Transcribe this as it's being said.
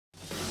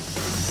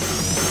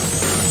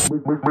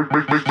Make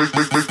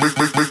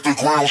the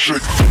ground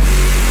shake.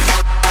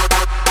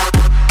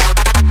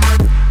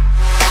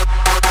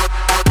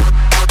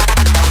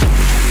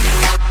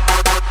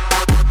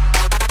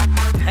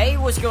 Hey,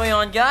 what's going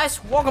on,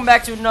 guys? Welcome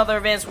back to another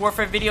Advanced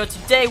Warfare video.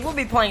 Today, we'll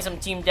be playing some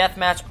Team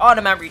Deathmatch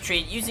Automatic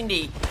Retreat using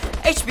the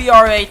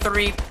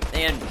HBRA3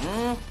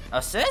 and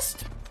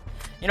assist?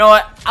 You know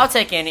what? I'll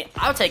take it.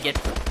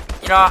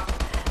 You know,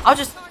 I'll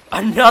just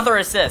another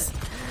assist.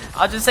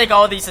 I'll just take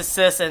all these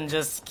assists and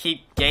just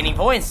keep gaining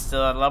points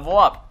to level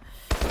up.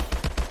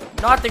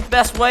 Not the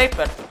best way,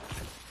 but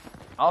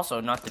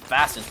also not the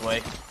fastest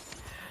way.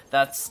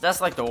 That's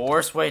like the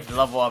worst way to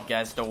level up,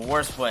 guys. The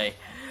worst way.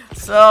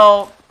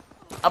 So,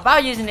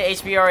 about using the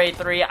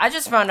HBRA3, I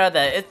just found out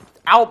that it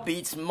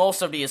outbeats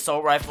most of the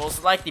assault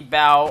rifles, like the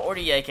BAU or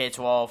the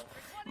AK-12.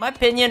 In my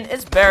opinion,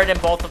 it's better than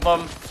both of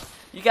them.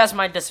 You guys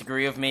might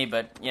disagree with me,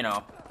 but, you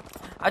know,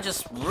 I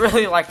just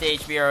really like the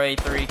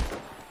HBRA3.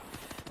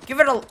 Give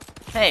it a...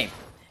 Hey,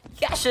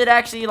 you guys should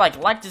actually,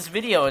 like this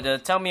video to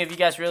tell me if you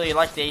guys really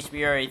like the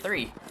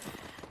HBRA3.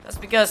 That's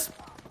because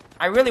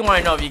I really want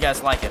to know if you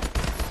guys like it.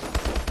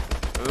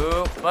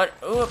 Ooh,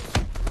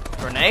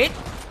 grenade? Is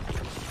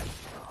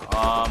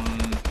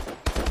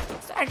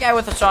that a guy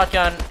with a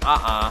shotgun?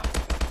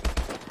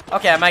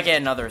 Okay, I might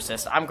get another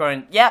assist.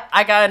 Yep,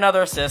 I got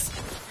another assist.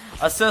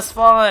 Assist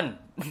fun!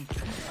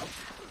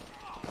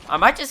 I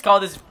might just call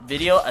this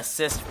video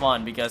assist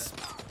fun because,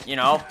 you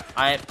know,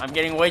 I'm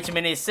getting way too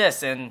many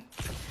assists, and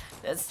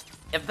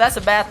if that's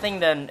a bad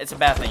thing, then it's a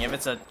bad thing. If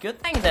it's a good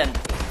thing, then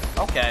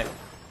okay.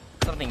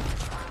 Something.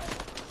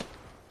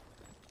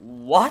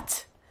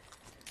 What?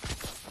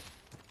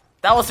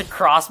 That was a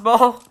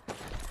crossbow?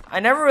 I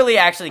never really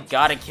actually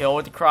got a kill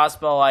with the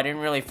crossbow. I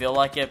didn't really feel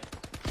like it.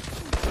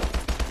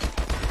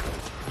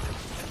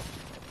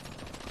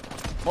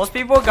 Most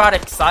people got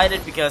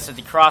excited because of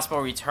the crossbow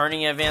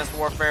returning in Advanced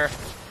Warfare.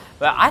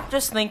 But I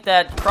just think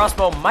that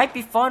crossbow might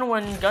be fun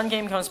when gun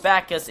game comes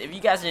back, because if you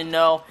guys didn't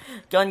know,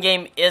 gun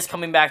game is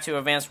coming back to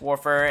Advanced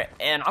Warfare,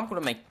 and I'm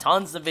going to make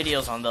tons of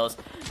videos on those,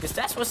 because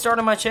that's what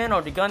started my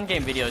channel, the gun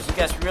game videos. You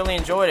guys really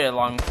enjoyed it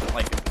along,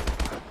 like,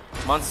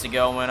 months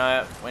ago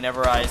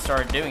whenever I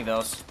started doing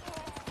those.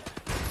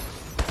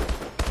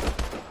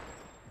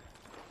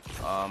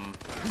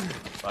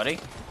 Buddy?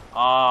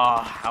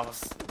 I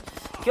was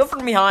killed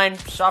from behind,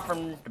 shot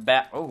from the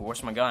back. Oh,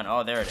 where's my gun?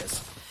 Oh, there it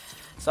is.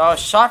 So I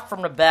was shot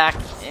from the back,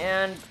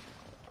 and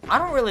I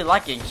don't really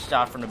like getting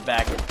shot from the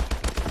back.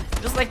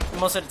 Just like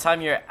most of the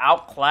time you're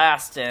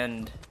outclassed,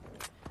 and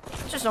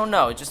I just don't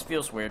know. It just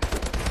feels weird.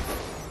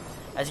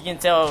 As you can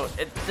tell,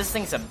 this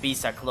thing's a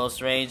beast at close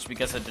range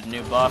because of the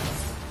new buff.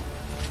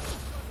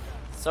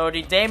 So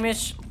the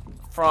damage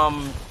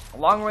from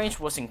long range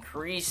was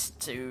increased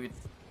to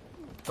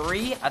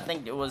 3. I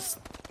think it was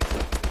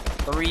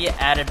 3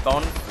 added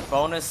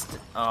bonus.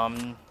 How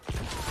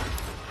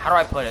do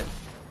I put it?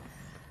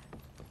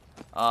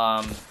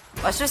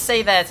 Let's just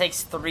say that it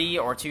takes 3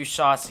 or 2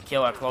 shots to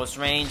kill at close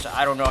range.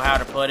 I don't know how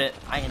to put it.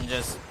 I can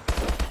just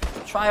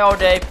try all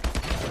day.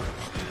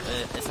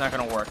 It's not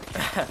gonna work.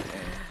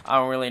 I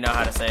don't really know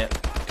how to say it.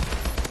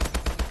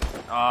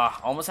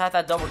 Almost had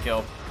that double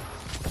kill.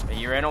 But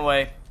he ran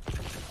away.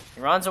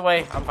 He runs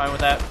away. I'm fine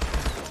with that.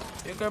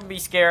 You can be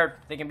scared.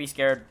 They can be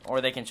scared, or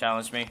they can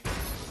challenge me.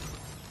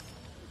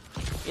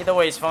 Either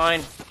way is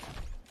fine.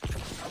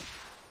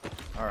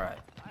 Alright.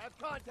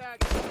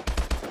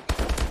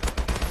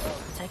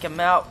 Take him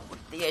out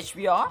with the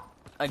HBR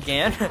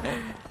again.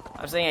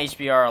 I'm saying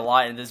HBR a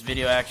lot in this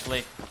video,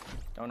 actually.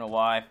 Don't know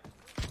why.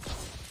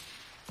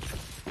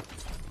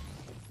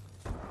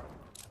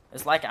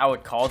 It's like I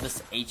would call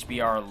this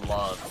HBR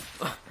love.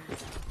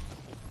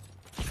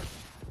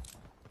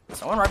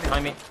 Someone right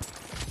behind me.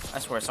 I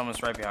swear,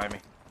 someone's right behind me.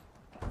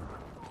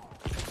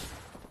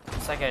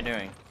 What's that guy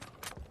doing?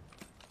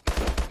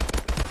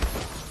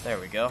 There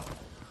we go.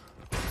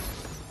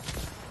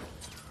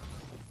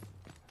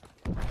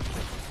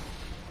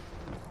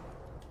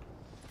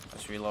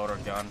 Let's reload our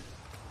gun.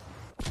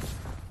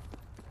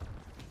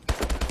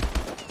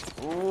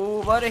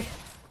 Ooh, buddy.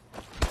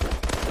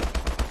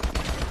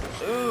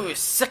 Ooh,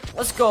 sick.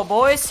 Let's go,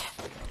 boys.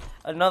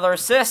 Another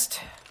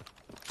assist.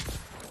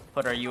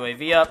 Put our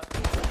UAV up.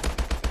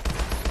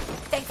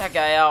 Take that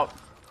guy out.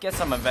 Get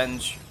some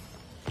revenge.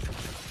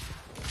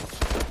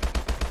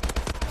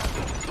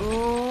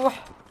 Ooh.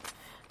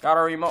 Got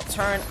a remote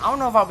turn. I don't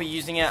know if I'll be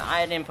using it.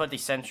 I didn't put the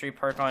sentry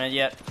perk on it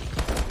yet.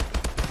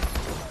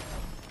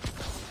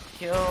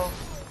 Kill.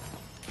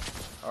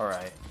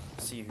 Alright.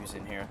 See who's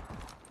in here.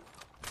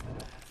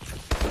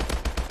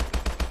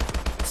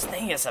 This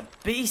thing is a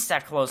beast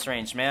at close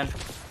range, man.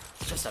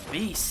 It's just a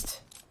beast.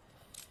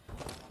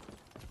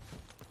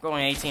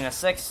 Going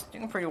 18-6.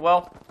 Doing pretty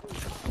well.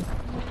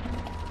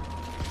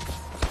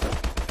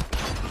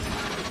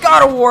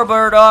 Got a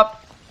warbird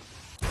up!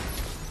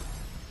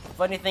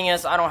 Funny thing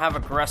is, I don't have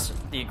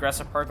the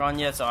aggressive perk on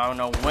yet, so I don't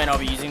know when I'll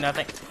be using that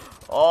thing.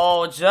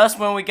 Oh, just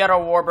when we get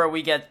our warbird,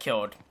 we get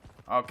killed.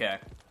 Okay.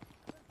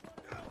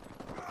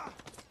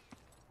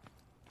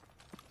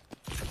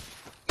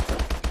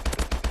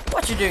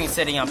 What you doing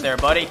sitting up there,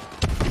 buddy?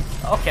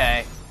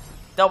 Okay.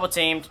 Double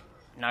teamed.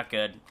 Not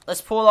good.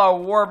 Let's pull our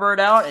Warbird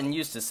out and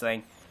use this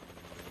thing.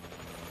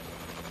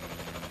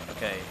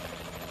 Okay.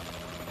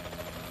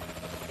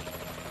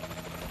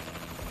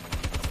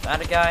 Is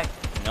that a guy?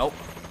 Nope.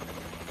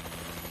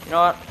 You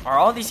know what? Are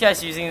all these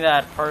guys using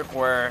that perk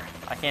where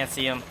I can't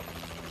see them?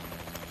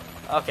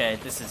 Okay,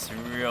 this is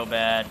real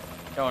bad.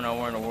 Don't know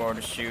where in the world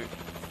to shoot.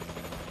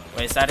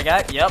 Wait, is that a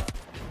guy? Yep.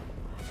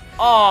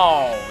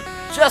 Oh,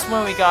 just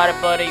when we got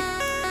it, buddy.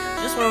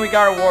 Just when we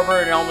got a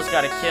Warbird and almost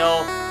got a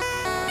kill.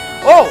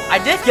 Oh, I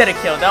did get a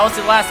kill. That was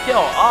the last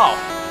kill. Oh.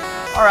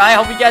 Alright,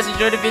 hope you guys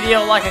enjoyed the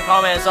video. Like and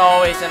comment as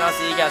always, and I'll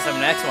see you guys on the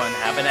next one.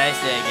 Have a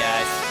nice day,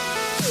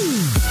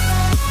 guys.